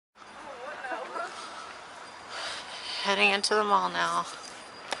Heading into the mall now.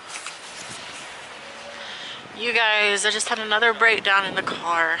 You guys, I just had another breakdown in the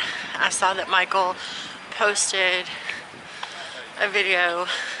car. I saw that Michael posted a video.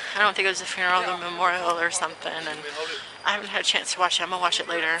 I don't think it was a funeral, the memorial or something, and I haven't had a chance to watch it. I'm gonna watch it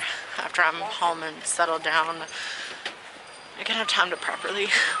later after I'm home and settled down. I can have time to properly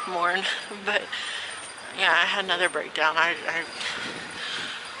mourn, but yeah, I had another breakdown. I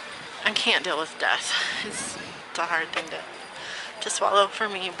can't deal with death. It's a hard thing to swallow for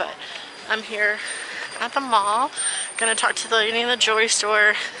me, but I'm here at the mall. Gonna talk to the lady in the jewelry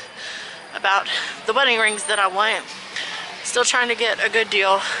store about the wedding rings that I want. Still trying to get a good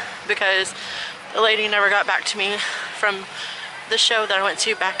deal because the lady never got back to me from the show that I went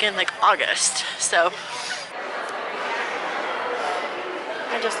to back in like August. So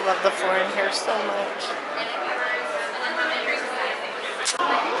I just love the floor in here so much.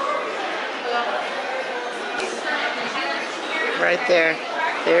 Right there.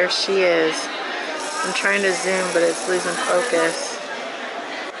 There she is. I'm trying to zoom, but it's losing focus.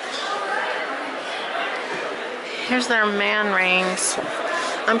 Here's their man rings.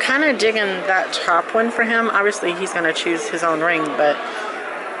 I'm kind of digging that top one for him. Obviously, he's going to choose his own ring, but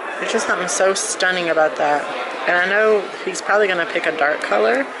there's just something so stunning about that. And I know he's probably going to pick a dark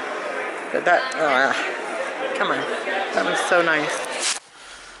color, but that, come on. That one's so nice.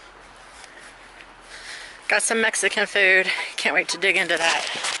 Got some Mexican food. Can't wait to dig into that.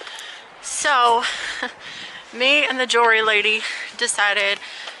 So, me and the jewelry lady decided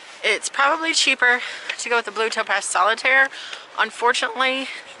it's probably cheaper to go with the blue topaz solitaire. Unfortunately,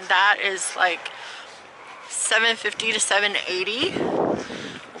 that is like $750 to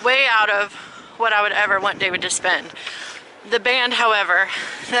 $780, way out of what I would ever want David to spend. The band, however,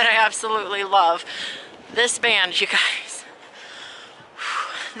 that I absolutely love, this band, you guys,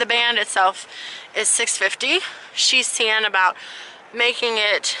 the band itself is $650. She's seeing about making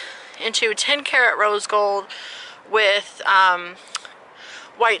it into 10 karat rose gold with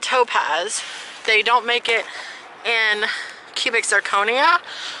white topaz. They don't make it in cubic zirconia,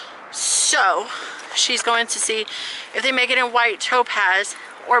 so she's going to see if they make it in white topaz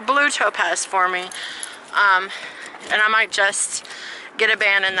or blue topaz for me, and I might just get a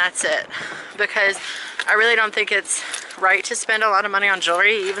band and that's it, because I really don't think it's right to spend a lot of money on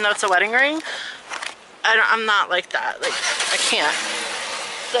jewelry, even though it's a wedding ring. I'm not like that. Like, I can't.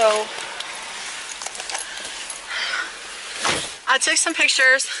 So I took some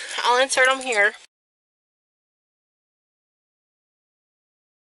pictures. I'll insert them here.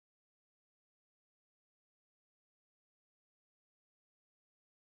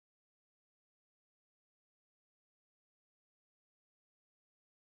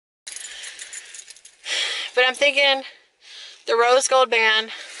 But I'm thinking the rose gold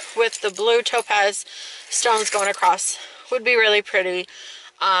band with the blue topaz stones going across would be really pretty.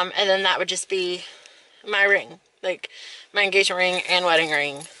 And then that would just be my ring, like my engagement ring and wedding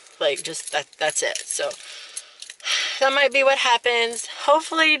ring, like just that's it. So that might be what happens.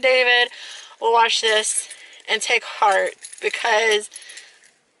 Hopefully David will watch this and take heart, because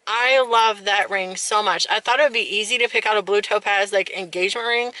I love that ring so much. I thought it would be easy to pick out a blue topaz like engagement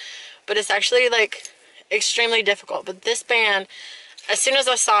ring, but it's actually like extremely difficult. But this band, as soon as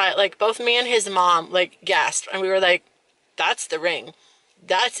I saw it, like both me and his mom like gasped, and we were like, that's the ring,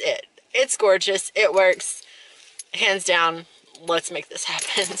 that's it, it's gorgeous, it works, hands down, let's make this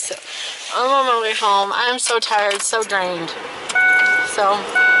happen. So I'm on my way home. I'm so tired, so drained. So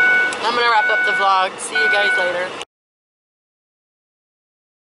I'm gonna wrap up the vlog. See you guys later.